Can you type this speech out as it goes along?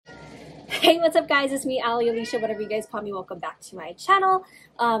Hey, what's up guys? It's me, Ali, Alicia, whatever you guys call me. Welcome back to my channel.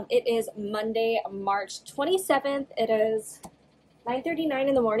 It is Monday, March 27th. It is 9:39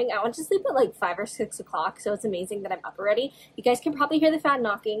 in the morning. I went to sleep at like 5 or 6 o'clock, so it's amazing that I'm up already. You guys can probably hear the fan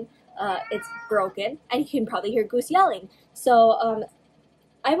knocking. It's broken, and you can probably hear Goose yelling. So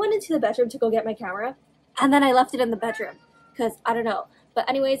I went into the bedroom to go get my camera, and then I left it in the bedroom because I don't know. But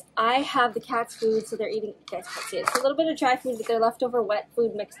anyways, I have the cat's food, so they're eating. You guys can't see it. It's a little bit of dry food, but they're leftover wet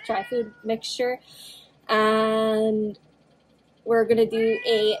food dry food mixture. And we're gonna do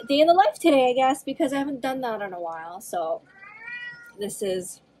a day in the life today, I guess, because I haven't done that in a while. So this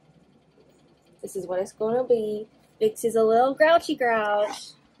is what it's gonna be. Vix is a little grouchy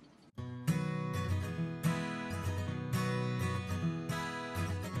grouch.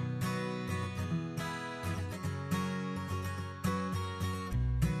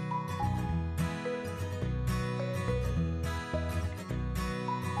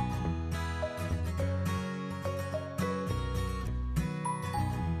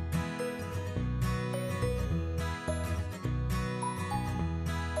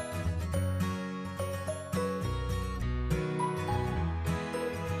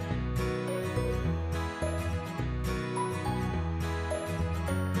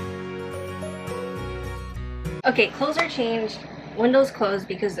 Okay, clothes are changed, windows closed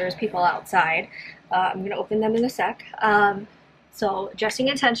because there's people outside. I'm gonna open them in a sec. So dressing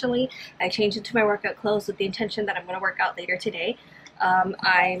intentionally, I changed into my workout clothes with the intention that I'm gonna work out later today.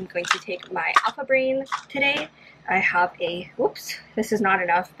 I'm going to take my Alpha Brain today. I have a, whoops, this is not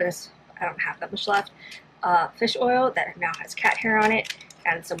enough, but I don't have that much left. Fish oil that now has cat hair on it,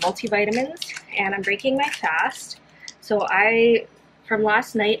 and some multivitamins, and I'm breaking my fast. So from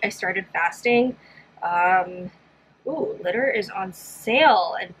last night, I started fasting. Ooh, litter is on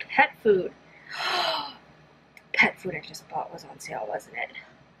sale, and pet food. Pet food I just bought was on sale, wasn't it?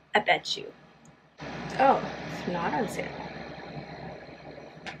 I bet you. Oh, it's not on sale.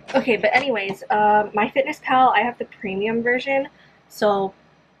 Okay, but anyways, MyFitnessPal, I have the premium version, so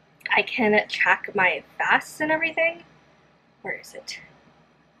I can track my fasts and everything. Where is it?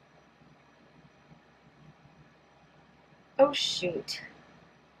 Oh shoot.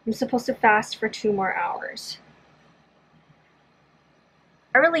 I'm supposed to fast for 2 more hours.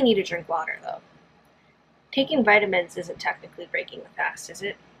 I really need to drink water though. Taking vitamins isn't technically breaking the fast, is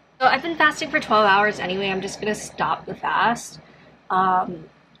it? So I've been fasting for 12 hours anyway. I'm just gonna stop the fast.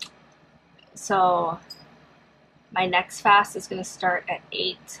 So my next fast is gonna start at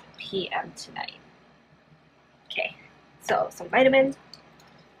 8 p.m. tonight. Okay, so some vitamins.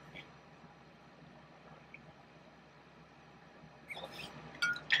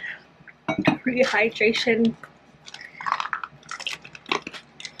 Rehydration.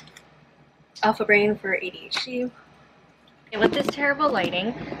 Alpha Brain for ADHD. And with this terrible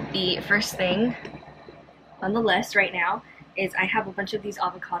lighting, the first thing on the list right now is I have a bunch of these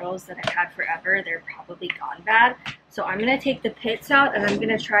avocados that I've had forever. They're probably gone bad. So I'm going to take the pits out, and I'm going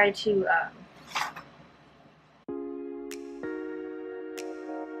to try to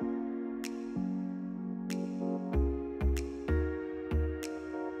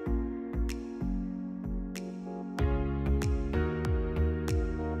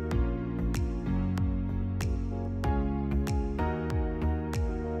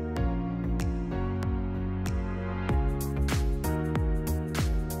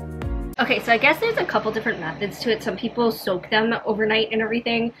okay, so I guess there's a couple different methods to it. Some people soak them overnight and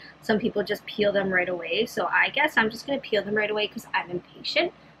everything. Some people just peel them right away. So I guess I'm just going to peel them right away because I'm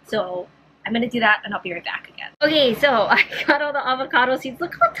impatient. So I'm going to do that, and I'll be right back again. Okay, so I got all the avocado seeds.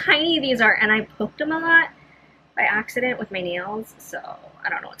 Look how tiny these are. And I poked them a lot by accident with my nails. So I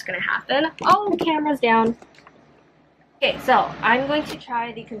don't know what's going to happen. Oh, camera's down. Okay, so I'm going to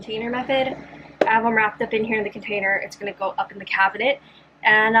try the container method. I have them wrapped up in here in the container. It's going to go up in the cabinet.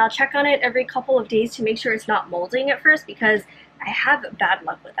 And I'll check on it every couple of days to make sure it's not molding at first, because I have bad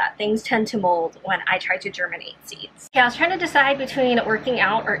luck with that. Things tend to mold when I try to germinate seeds. Okay, I was trying to decide between working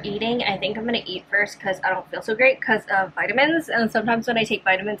out or eating. I think I'm going to eat first because I don't feel so great because of vitamins. And sometimes when I take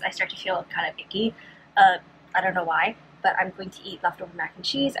vitamins, I start to feel kind of icky. I don't know why, but I'm going to eat leftover mac and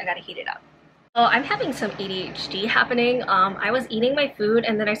cheese. I got to heat it up. So I'm having some ADHD happening. I was eating my food,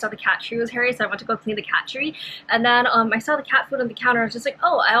 and then I saw the cat tree was hairy, so I went to go clean the cat tree. And then I saw the cat food on the counter. I was just like,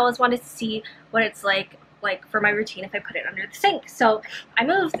 oh, I always wanted to see what it's like for my routine if I put it under the sink. So I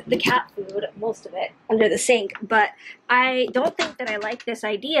moved the cat food, most of it, under the sink. But I don't think that I like this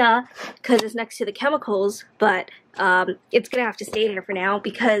idea because it's next to the chemicals. But it's gonna have to stay there for now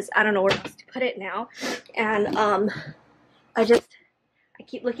because I don't know where else to put it now. And I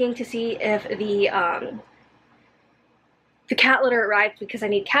keep looking to see if the the cat litter arrived because I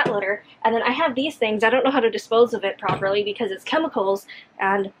need cat litter, and then I have these things. I don't know how to dispose of it properly because it's chemicals,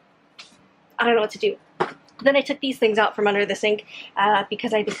 and I don't know what to do. Then I took these things out from under the sink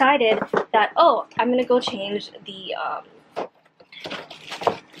because I decided that, oh, I'm going to go change the,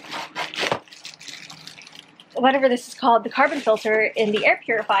 whatever this is called, the carbon filter in the air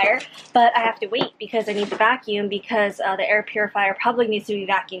purifier, but I have to wait because I need to vacuum because the air purifier probably needs to be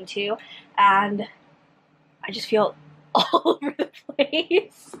vacuumed too, and I just feel all over the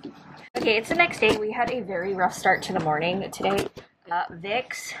place. Okay, it's the next day. We had a very rough start to the morning today.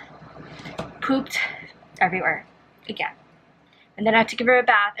 Vix pooped everywhere again. And then I had to give her a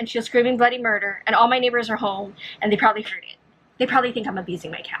bath, and she was screaming bloody murder, and all my neighbors are home, and they probably heard it. They probably think I'm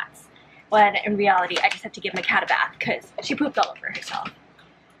abusing my cats. When in reality, I just have to give my cat a bath because she pooped all over herself.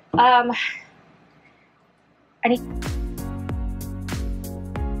 I need...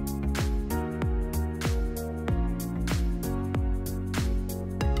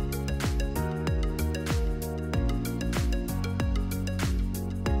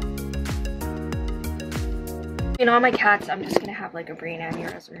 You know, all my cats, I'm just gonna have like a brain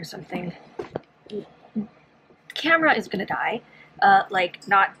aneurysm or something. The camera is gonna die. Like,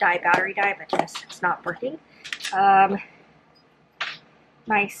 not die, battery die, but just it's not working. My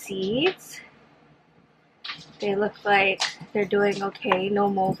seeds, they look like they're doing okay, no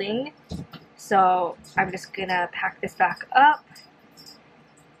molding. So I'm just gonna pack this back up.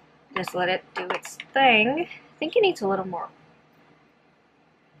 Just let it do its thing. I think it needs a little more.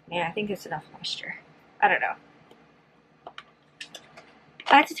 Yeah, I think it's enough moisture. I don't know.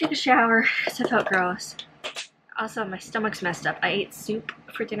 I had to take a shower, so it felt gross. Also, my stomach's messed up. I ate soup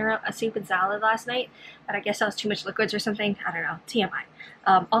for dinner, a soup and salad last night, and I guess that was too much liquids or something. I don't know.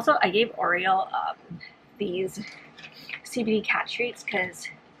 TMI. Also, I gave Oreo these CBD cat treats because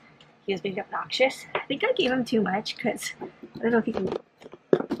he was being obnoxious. I think I gave him too much because I don't know if he can...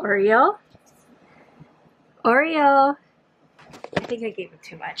 Oreo? Oreo! I think I gave him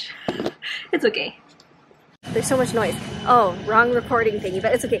too much. It's okay. There's so much noise. Oh, wrong recording thingy,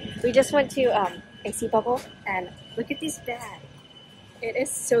 but it's okay. We just went to AC Bubble, and look at this bag. It is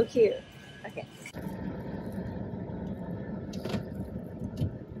so cute. Okay.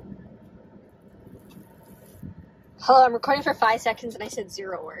 Hello, I'm recording for 5 seconds and I said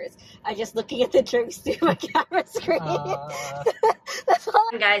 0 words. I'm just looking at the drinks through my camera screen. That's all.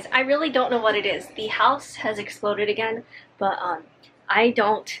 Guys, I really don't know what it is. The house has exploded again, but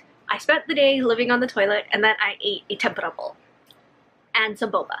I spent the day living on the toilet, and then I ate a tempura bowl and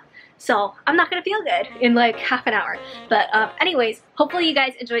some boba. So I'm not gonna feel good in like half an hour. But anyways, hopefully you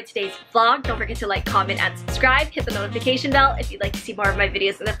guys enjoyed today's vlog. Don't forget to like, comment, and subscribe. Hit the notification bell if you'd like to see more of my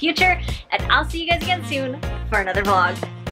videos in the future. And I'll see you guys again soon for another vlog.